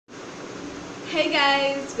Hey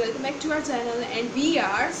guys, welcome back to our channel and we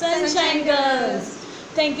are Sunshine Girls.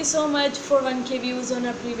 Thank you so much for 1K views on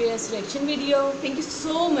our previous reaction video. Thank you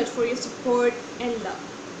so much for your support and love.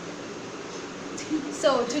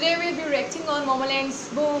 So today we'll be reacting on MOMOLAND's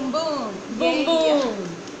Boom Boom. Boom Boom.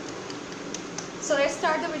 So let's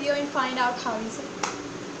start the video and find out how is it.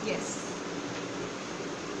 Yes.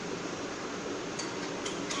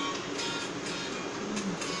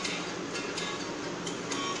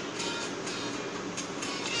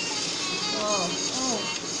 Wow. Oh.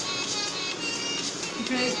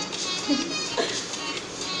 Great.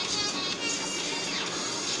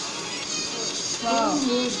 Wow.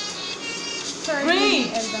 Sorry, Great.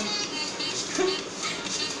 album.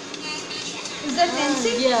 Is that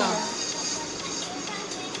dancing? Yeah.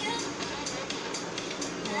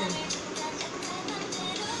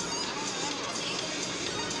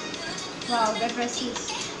 Wow, that dress is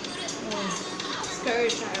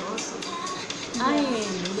skirt are also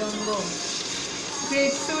Yongo.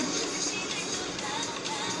 great suit.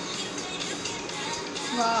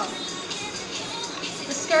 Wow.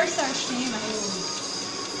 The skirts are same, I think.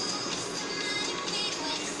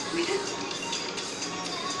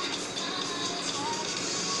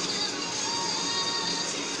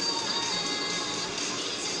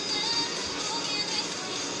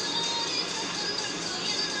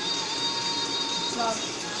 Wow.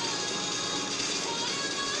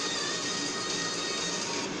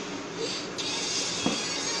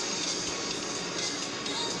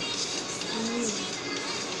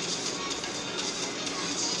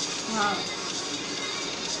 Wow.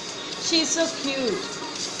 She's so cute.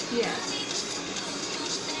 Yeah.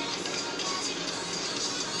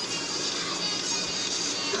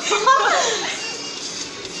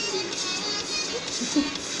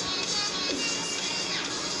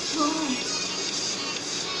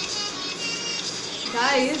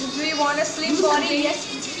 Guys, do you want a slim body? Yes.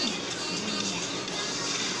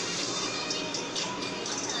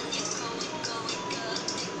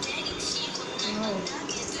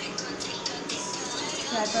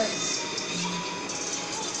 Kpopers.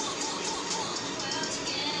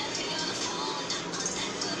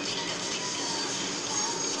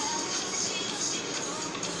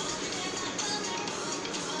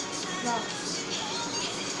 Wow.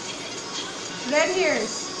 Red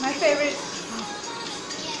hairs, my favorite.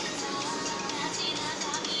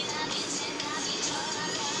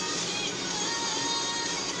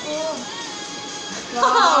 Oh.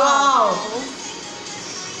 Wow.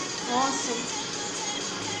 Awesome.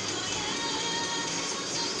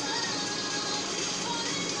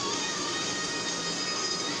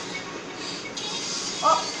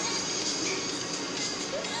 Oh.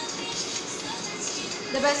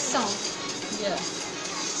 The best song. Yeah.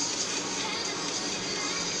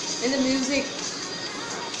 And the music.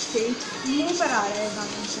 मुंह पर आ रहा है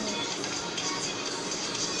गाना से.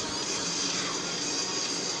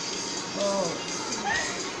 Oh.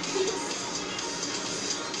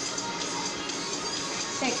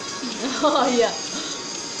 Sexy. Oh yeah.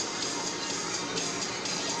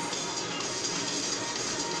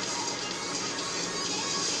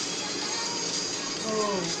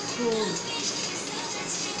 Oh, cool.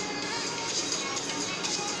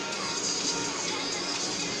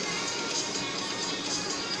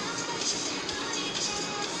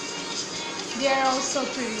 They are also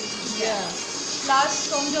pretty. Yeah. Last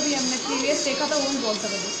song जो भी हमने previous देखा था वो भी बहुत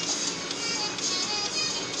जबरदस्त था.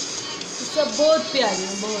 सब बहुत प्यारी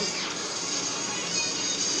है, बहुत.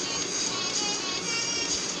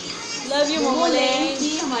 Love you, MOMOLAND.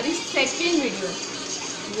 की हमारी second video है.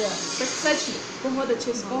 Yeah. But सच में बहुत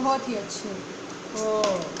अच्छे songs. बहुत ही अच्छे.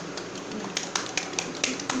 Oh.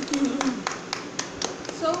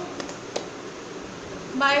 So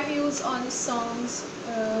my views on the songs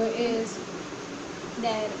is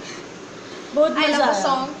that बहुत I मजा love the आया.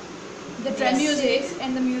 song, the Yes. music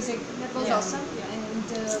and the music that was Yeah. awesome and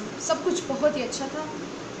सब कुछ बहुत ही अच्छा था.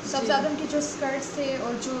 सब ज़्यादा उनके जो skirts थे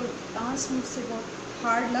और जो dance moves थे बहुत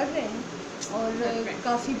hard लग रहे हैं और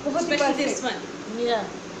काफ़ी बहुत ही perfect. Yeah.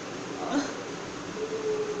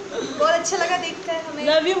 बहुत अच्छा लगा देखकर हमें.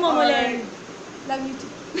 Love you, MOMOLAND. Love you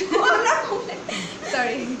too.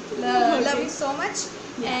 Sorry. Love you so much.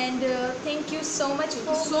 Yeah. And thank you so much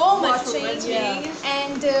for so much for watching. watching.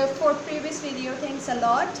 And for previous video, thanks a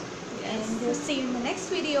lot. Yes. And see you in the next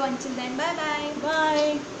video. Until then, bye bye.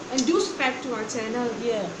 Bye. And do subscribe to our channel.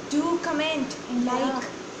 Yeah. Do comment and like. Yeah.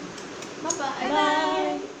 Bye bye.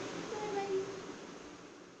 Bye.